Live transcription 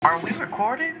Are we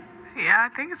recording? Yeah,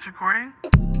 I think it's recording.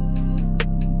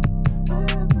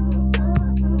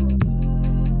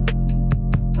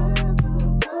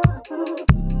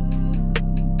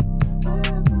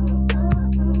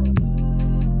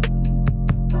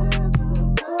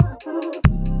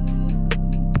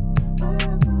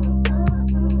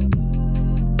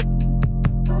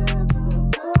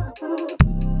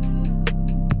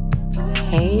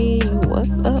 Hey,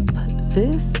 what's up?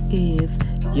 This is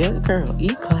your girl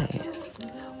E-Class.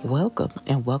 Welcome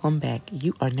and welcome back.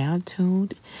 You are now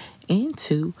tuned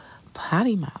into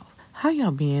Potty Mouth. How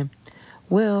y'all been?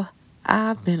 Well,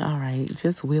 I've been alright,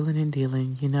 just wheeling and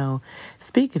dealing,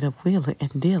 Speaking of wheeling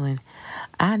and dealing,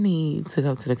 I need to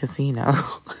go to the casino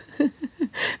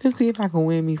to see if I can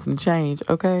win me some change,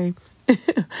 okay?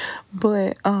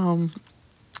 But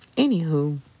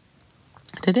anywho,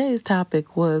 today's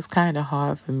topic was kind of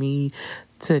hard for me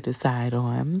to decide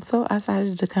on, so I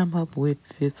decided to come up with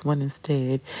this one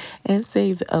instead and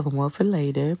save the other one for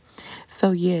later. So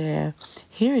yeah,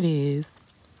 here it is.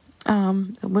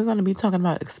 We're going to be talking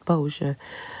about exposure.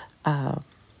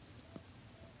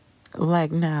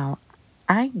 Like now,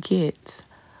 I get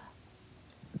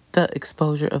the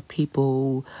exposure of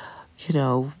people,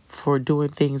 for doing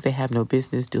things they have no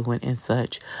business doing and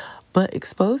such, but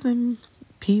exposing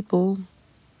people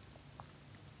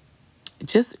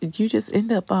you just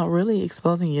end up really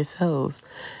exposing yourselves,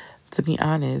 to be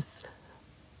honest,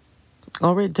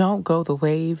 or it don't go the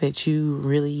way that you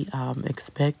really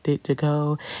expect it to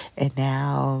go, and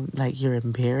now like you're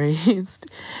embarrassed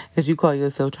because you call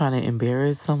yourself trying to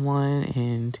embarrass someone,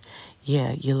 and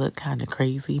yeah, you look kind of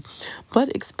crazy.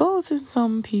 But exposing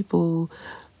some people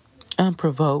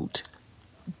unprovoked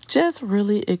just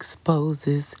really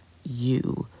exposes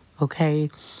you.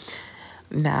 Okay,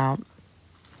 now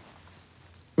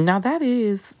that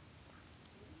is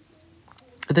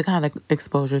the kind of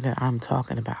exposure that I'm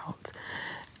talking about.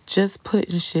 Just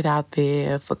putting shit out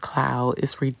there for clout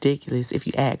is ridiculous. If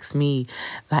you ask me,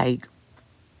 like,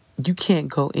 you can't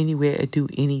go anywhere and do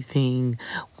anything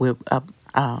with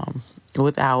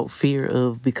without fear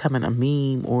of becoming a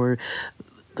meme or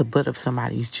the butt of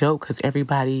somebody's joke, because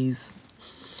everybody's,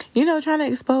 trying to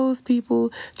expose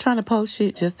people, trying to post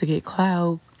shit just to get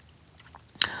clout,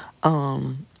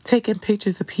 taking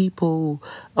pictures of people,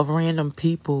 of random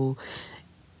people,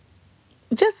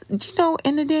 just,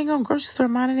 in the dang on grocery store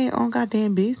minding their own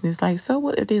goddamn business. Like, so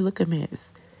what if they look a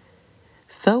mess?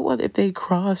 So what if they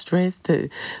cross-dressed to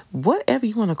whatever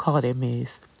you want to call that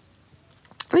mess?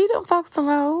 Leave them folks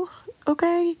alone,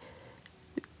 okay?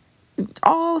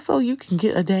 All so you can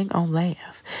get a dang on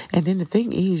laugh. And then the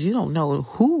thing is, you don't know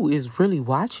who is really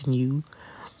watching you.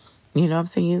 You know what I'm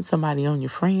saying? Somebody on your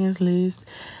friends list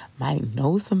might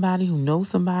know somebody who knows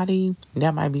somebody.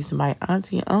 That might be somebody,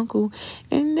 auntie and uncle.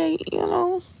 And they,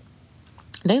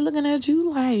 they looking at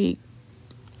you like,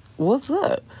 what's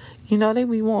up? They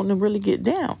be wanting to really get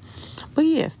down. But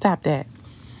yeah, stop that.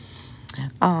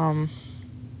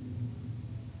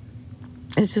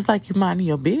 It's just like you minding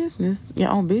your business, your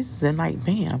own business, and like,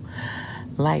 bam.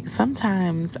 Like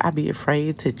sometimes I be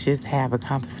afraid to just have a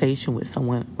conversation with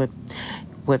someone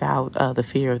without the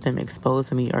fear of them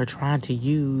exposing me or trying to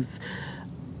use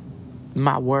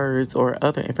my words or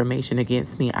other information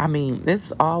against me. I mean,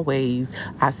 it's always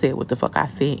I said what the fuck I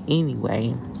said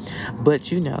anyway.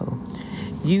 But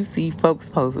you see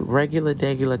folks post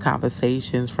regular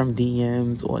conversations from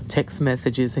DMs or text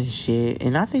messages and shit.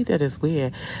 And I think that is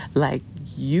weird. Like,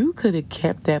 you could have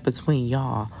kept that between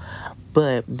y'all.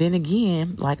 But then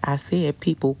again, like I said,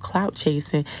 people clout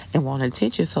chasing and want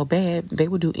attention so bad, they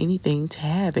would do anything to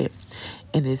have it.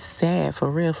 And it's sad, for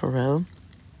real, for real.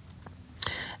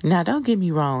 Now, don't get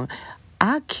me wrong.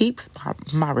 I keeps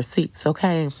my receipts,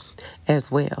 okay,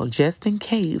 as well, just in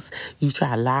case you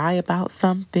try to lie about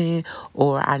something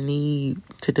or I need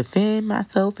to defend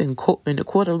myself in the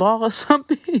court of law or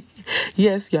something.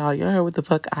 Yes, y'all heard what the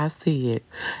fuck I said.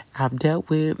 I've dealt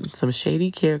with some shady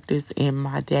characters in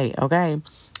my day, okay?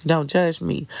 Don't judge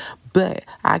me. But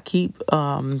I keep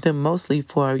them mostly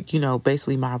for,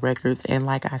 basically my records. And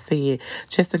like I said,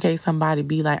 just in case somebody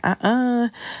be like,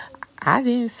 I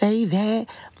didn't say that.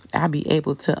 I'll be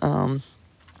able to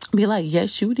be like,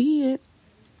 yes, you did.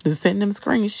 Just send them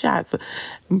screenshots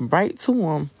right to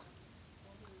them,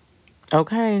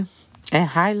 okay? And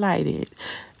highlight it.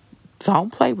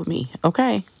 Don't play with me,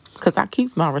 okay? Because I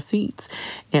keep my receipts.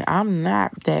 And I'm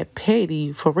not that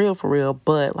petty, for real.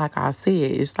 But like I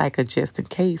said, it's like a just in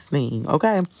case thing,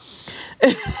 okay?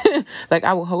 Like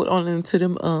I will hold on to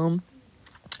them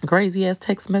crazy ass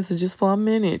text messages for a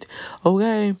minute,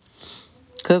 okay?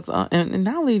 Cause and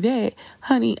not only that,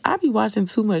 honey, I be watching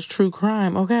too much true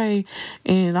crime, okay?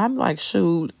 And I'm like,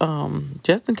 shoot,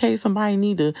 just in case somebody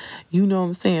need to, you know what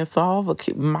I'm saying, solve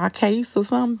my case or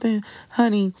something,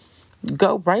 honey,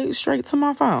 go right straight to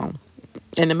my phone,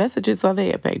 and the messages are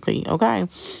there, baby, okay?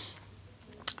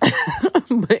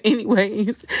 But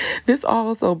anyways, this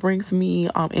also brings me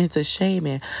into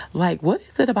shaming. Like, what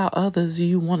is it about others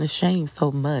you want to shame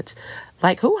so much?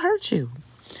 Like, who hurt you?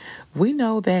 We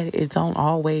know that it don't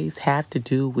always have to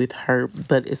do with hurt,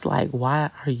 but it's like, why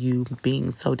are you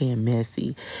being so damn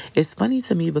messy? It's funny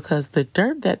to me because the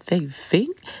dirt that they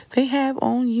think they have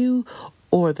on you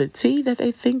or the tea that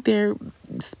they think they're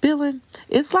spilling,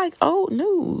 it's like old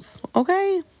news,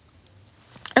 okay?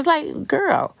 It's like,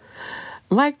 girl,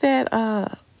 like that,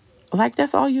 like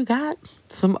that's all you got?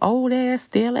 Some old ass,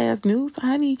 stale ass news,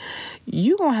 honey.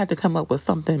 You gonna have to come up with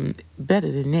something better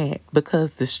than that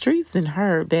because the streets done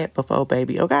heard that before,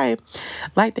 baby. Okay,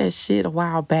 like that shit a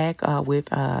while back with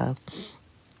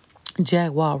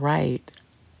Jaguar Wright.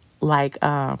 Like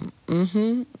okay,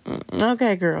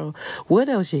 girl. What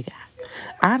else you got?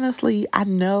 Honestly, I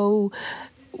know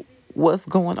what's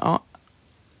going on.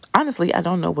 Honestly, I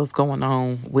don't know what's going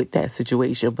on with that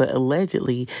situation, but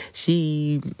allegedly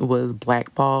she was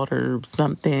blackballed or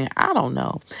something. I don't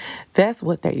know. That's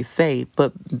what they say,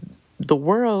 but the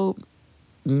world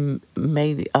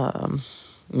may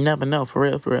never know for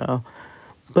real, for real.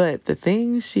 But the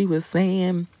things she was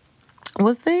saying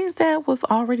was things that was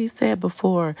already said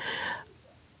before,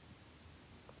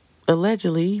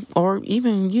 allegedly, or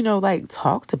even like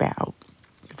talked about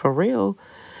for real.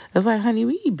 It's like, honey,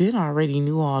 we been already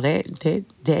knew all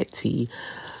that tea.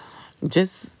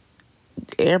 Just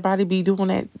everybody be doing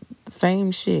that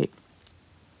same shit.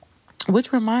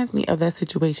 Which reminds me of that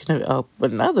situation of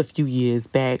another few years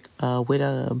back with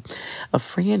a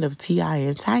friend of T.I.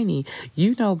 and Tiny.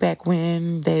 You know, back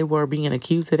when they were being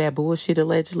accused of that bullshit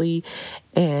allegedly,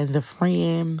 and the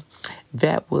friend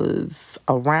that was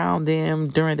around them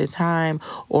during the time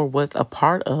or was a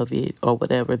part of it or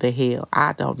whatever the hell.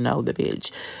 I don't know the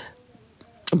bitch.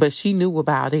 But she knew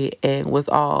about it and was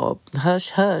all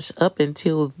hush hush up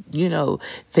until,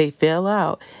 they fell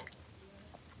out.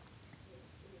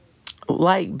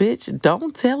 Like, bitch,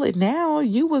 don't tell it now.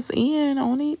 You was in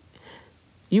on it.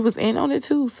 You was in on it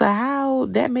too. So how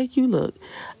that make you look?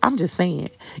 I'm just saying.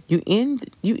 You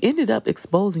ended up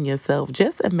exposing yourself.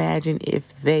 Just imagine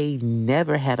if they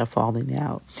never had a falling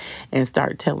out and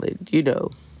start telling.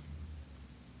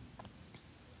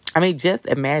 I mean, just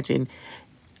imagine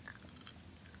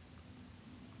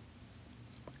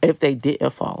if they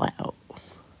didn't fall out.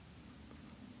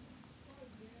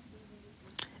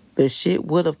 The shit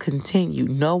would have continued.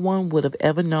 No one would have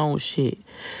ever known shit.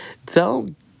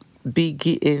 Don't be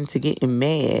getting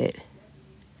mad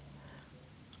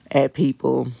at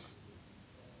people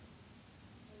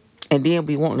and then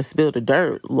be wanting to spill the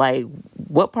dirt. Like,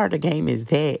 what part of the game is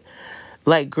that?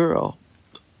 Like, girl,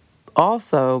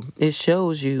 also, it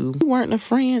shows you weren't a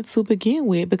friend to begin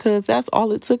with because that's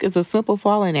all it took is a simple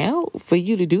falling out for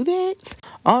you to do that.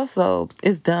 Also,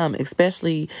 it's dumb,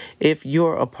 especially if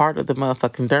you're a part of the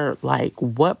motherfucking dirt. Like,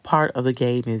 what part of the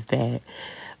game is that?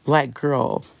 Like,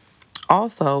 girl,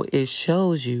 also, it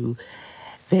shows you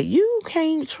that you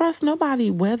can't trust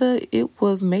nobody, whether it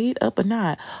was made up or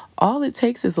not. All it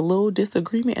takes is a little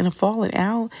disagreement and a falling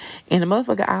out, and a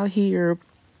motherfucker out here,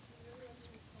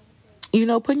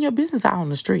 putting your business out on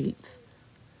the streets.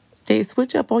 They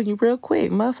switch up on you real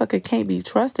quick. Motherfucker can't be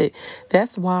trusted.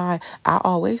 That's why I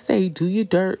always say do your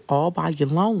dirt all by your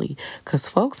lonely. Because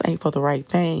folks ain't for the right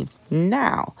thing.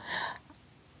 Now,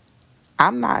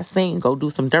 I'm not saying go do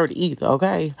some dirt either,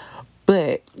 okay?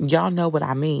 But y'all know what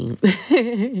I mean.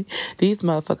 These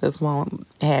motherfuckers won't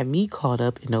have me caught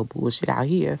up in no bullshit out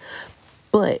here.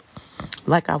 But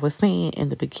like I was saying in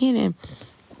the beginning,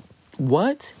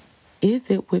 what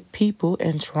is it with people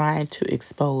and trying to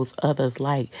expose others?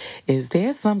 Like, is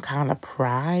there some kind of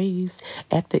prize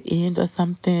at the end or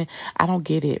something? I don't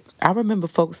get it. I remember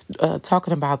folks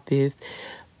talking about this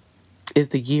is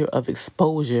the year of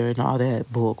exposure and all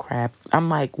that bull crap. I'm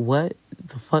like, what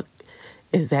the fuck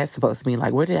is that supposed to mean?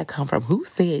 Like, where did that come from? Who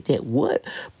said that? What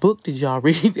book did y'all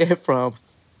read that from?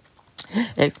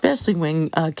 Especially when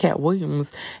Cat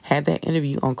Williams had that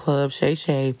interview on Club Shay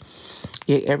Shay.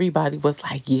 Yeah, everybody was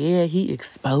like, yeah, he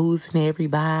exposing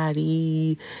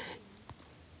everybody.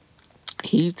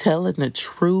 He telling the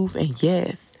truth. And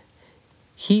yes,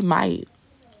 he might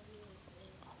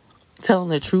telling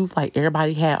the truth, like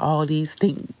everybody had all these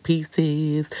think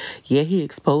pieces. Yeah, he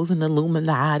exposing the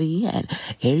Illuminati and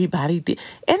everybody did.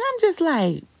 And I'm just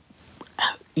like,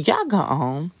 y'all go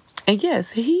on. And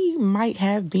yes, he might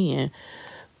have been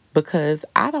because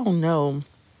I don't know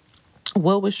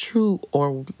what was true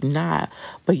or not,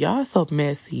 but y'all so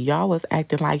messy. Y'all was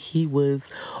acting like he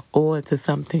was on to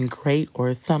something great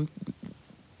or something.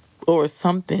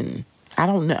 I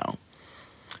don't know.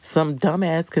 Some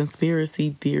dumbass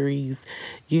conspiracy theories,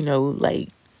 like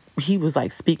he was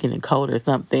like speaking in code or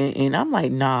something. And I'm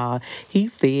like, nah, he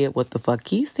said what the fuck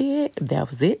he said. That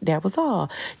was it. That was all.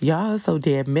 Y'all are so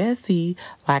damn messy.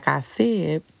 Like I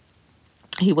said,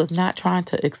 he was not trying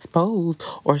to expose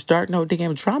or start no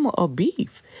damn drama or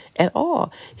beef at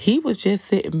all. He was just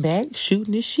sitting back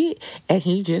shooting his shit, and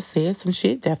he just said some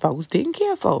shit that folks didn't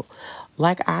care for.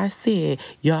 Like I said,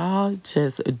 y'all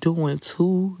just doing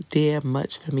too damn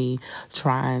much for me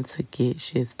trying to get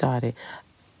shit started.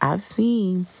 I've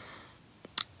seen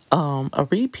a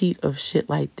repeat of shit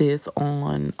like this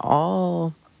on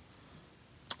all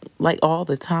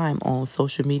the time on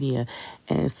social media.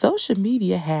 And social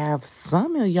media have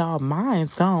some of y'all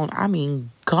minds gone. I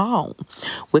mean, gone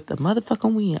with the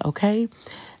motherfucking wind, okay?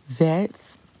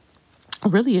 That's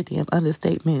really a damn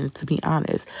understatement, to be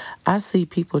honest. I see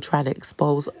people try to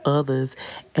expose others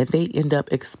and they end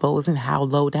up exposing how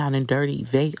low down and dirty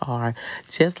they are.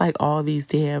 Just like all these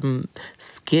damn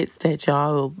skits that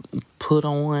y'all put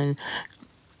on,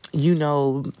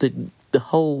 the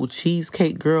whole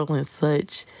cheesecake girl and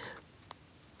such,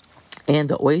 and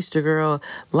the oyster girl.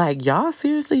 Like, y'all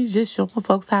seriously just showing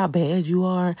folks how bad you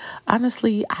are?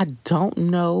 Honestly, I don't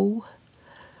know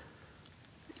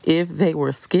if they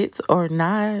were skits or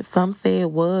not. Some say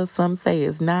it was, some say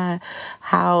it's not.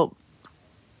 How,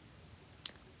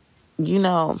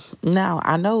 now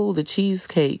I know the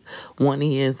cheesecake one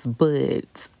is,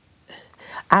 but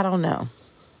I don't know.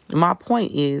 My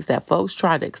point is that folks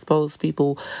try to expose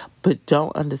people but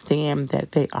don't understand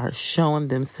that they are showing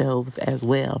themselves as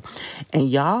well. And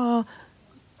y'all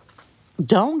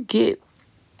don't get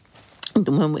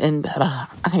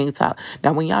I can't talk.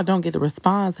 Now, when y'all don't get the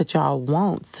response that y'all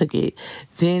want to get,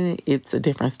 then it's a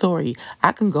different story.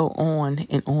 I can go on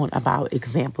and on about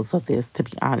examples of this, to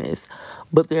be honest,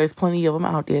 but there's plenty of them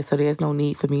out there, so there's no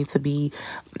need for me to be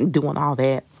doing all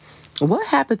that. What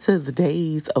happened to the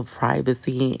days of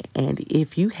privacy? And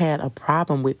if you had a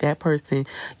problem with that person,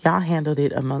 y'all handled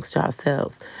it amongst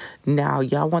yourselves. Now,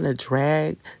 y'all want to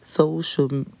drag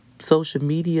social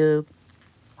media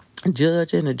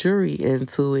judge and a jury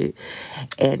into it,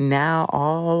 and now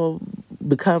all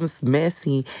becomes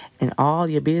messy and all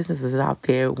your business is out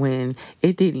there when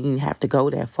it didn't even have to go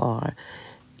that far.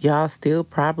 Y'all still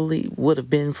probably would have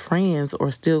been friends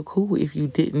or still cool if you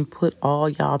didn't put all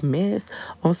y'all mess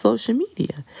on social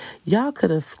media. Y'all could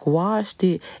have squashed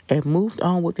it and moved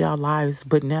on with y'all lives,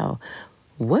 but no.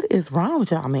 What is wrong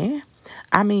with y'all, man?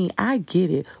 I mean, I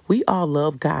get it. We all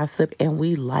love gossip and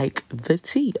we like the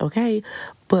tea, okay?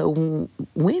 But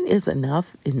when is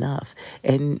enough enough?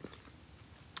 And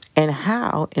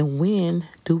how and when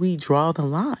do we draw the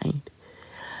line?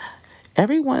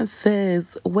 Everyone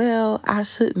says, well, I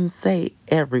shouldn't say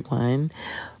everyone,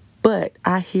 but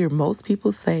I hear most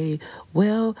people say,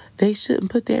 well, they shouldn't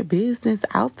put their business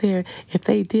out there if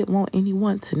they didn't want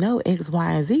anyone to know X,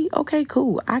 Y, and Z. Okay,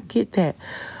 cool. I get that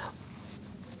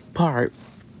part.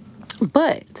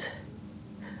 But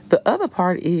the other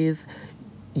part is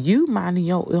you minding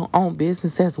your own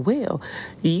business as well.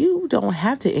 You don't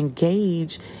have to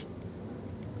engage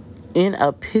in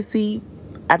a pissy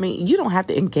I mean, you don't have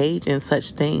to engage in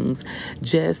such things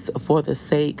just for the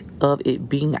sake of it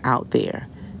being out there.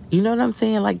 You know what I'm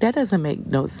saying? Like, that doesn't make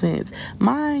no sense.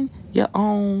 Mind your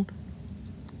own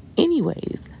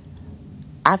anyways.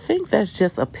 I think that's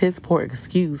just a piss poor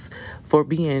excuse for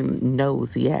being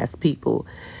nosy ass people.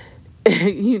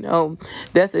 you know,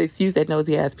 that's an excuse that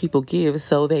nosy ass people give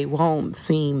so they won't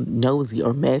seem nosy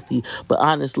or messy. But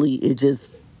honestly, it just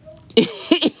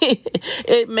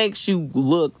it makes you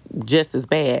look just as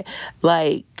bad.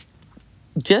 Like,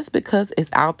 just because it's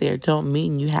out there don't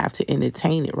mean you have to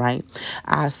entertain it, right?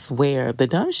 I swear, the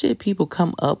dumb shit people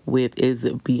come up with is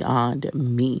beyond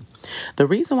me. The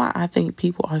reason why I think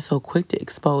people are so quick to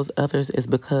expose others is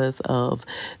because of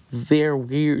their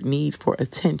weird need for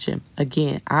attention.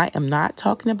 Again, I am not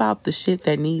talking about the shit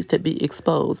that needs to be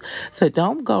exposed. So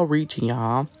don't go reaching,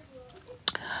 y'all.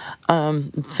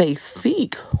 They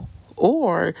seek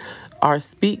or are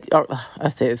speak or I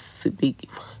said speak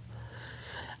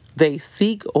they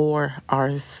seek or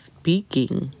are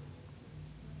speaking.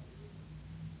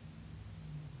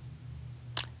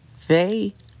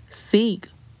 They seek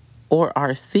or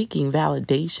are seeking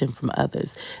validation from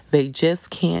others. They just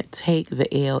can't take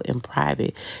the L in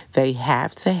private. They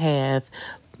have to have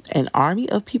an army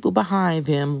of people behind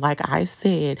them, like I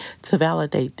said, to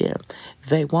validate them.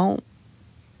 They won't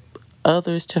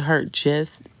others to hurt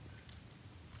just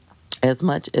as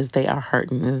much as they are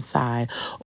hurting inside.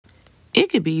 It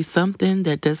could be something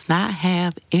that does not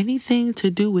have anything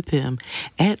to do with them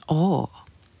at all.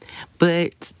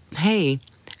 But hey,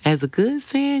 as a good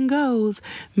saying goes,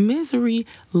 misery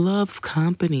loves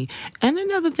company. And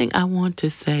another thing I want to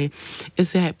say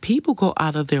is that people go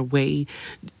out of their way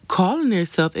calling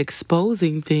themselves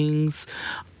exposing things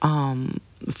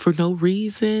for no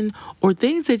reason, or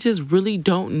things that just really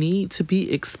don't need to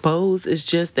be exposed. It's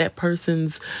just that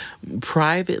person's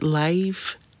private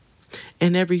life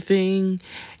and everything.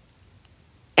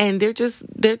 And they're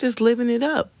just living it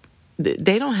up.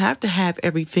 They don't have to have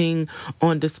everything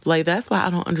on display. That's why I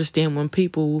don't understand when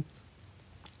people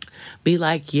be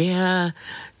like, yeah,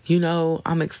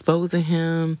 I'm exposing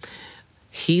him.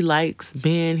 He likes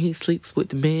men. He sleeps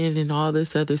with men and all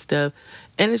this other stuff.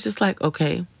 And it's just like,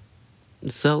 okay,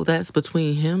 so that's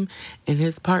between him and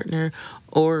his partner.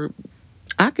 Or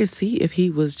I could see if he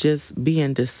was just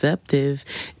being deceptive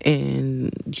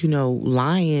and,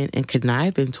 lying and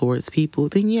conniving towards people,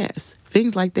 then yes,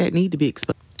 things like that need to be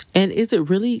exposed. And is it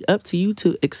really up to you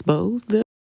to expose them?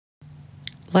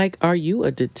 Like, are you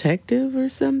a detective or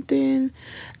something?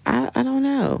 I don't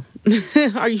know.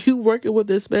 Are you working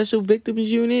with a special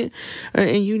victims unit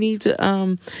and you need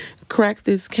to crack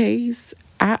this case?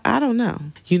 I don't know.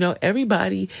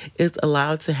 Everybody is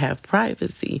allowed to have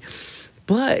privacy,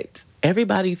 but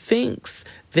everybody thinks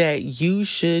that you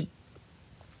should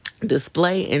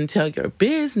display and tell your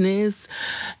business.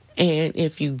 And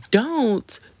if you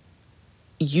don't,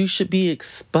 you should be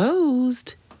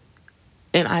exposed.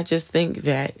 And I just think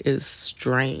that is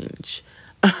strange.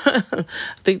 I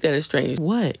think that is strange.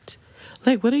 What?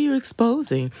 Like, what are you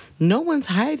exposing? No one's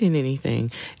hiding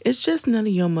anything. It's just none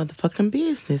of your motherfucking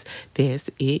business. That's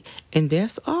it. And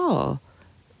that's all.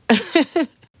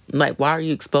 Like, why are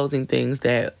you exposing things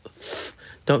that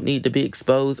don't need to be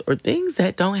exposed, or things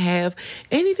that don't have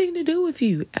anything to do with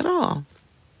you at all?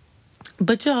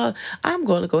 But y'all, I'm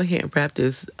going to go ahead and wrap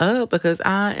this up because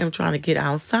I am trying to get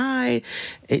outside.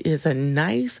 It is a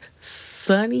nice,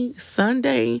 sunny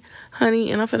Sunday,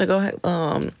 honey. And I'm finna go ahead,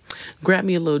 grab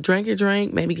me a little drink,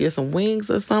 maybe get some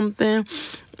wings or something.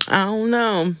 I don't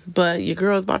know. But your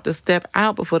girl's about to step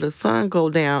out before the sun go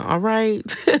down, all right?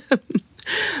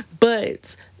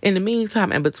 But in the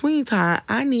meantime, in between time,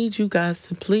 I need you guys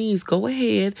to please go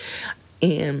ahead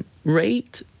and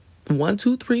rate 1,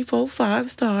 2, 3, 4, 5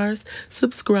 stars,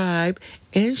 subscribe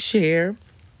and share,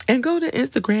 and go to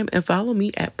Instagram and follow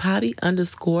me at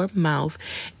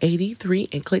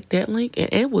potty_mouth83 and click that link and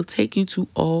it will take you to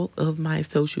all of my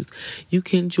socials. You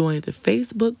can join the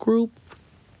Facebook group.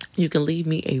 You can leave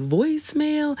me a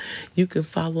voicemail. You can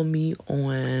follow me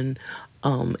on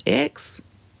X.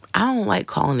 I don't like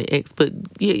calling it X, but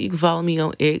yeah, you can follow me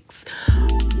on X.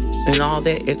 And all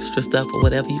that extra stuff or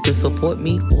whatever. You can support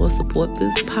me or support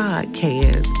this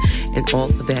podcast and all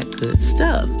of that good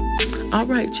stuff. All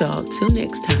right, y'all. Till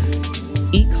next time.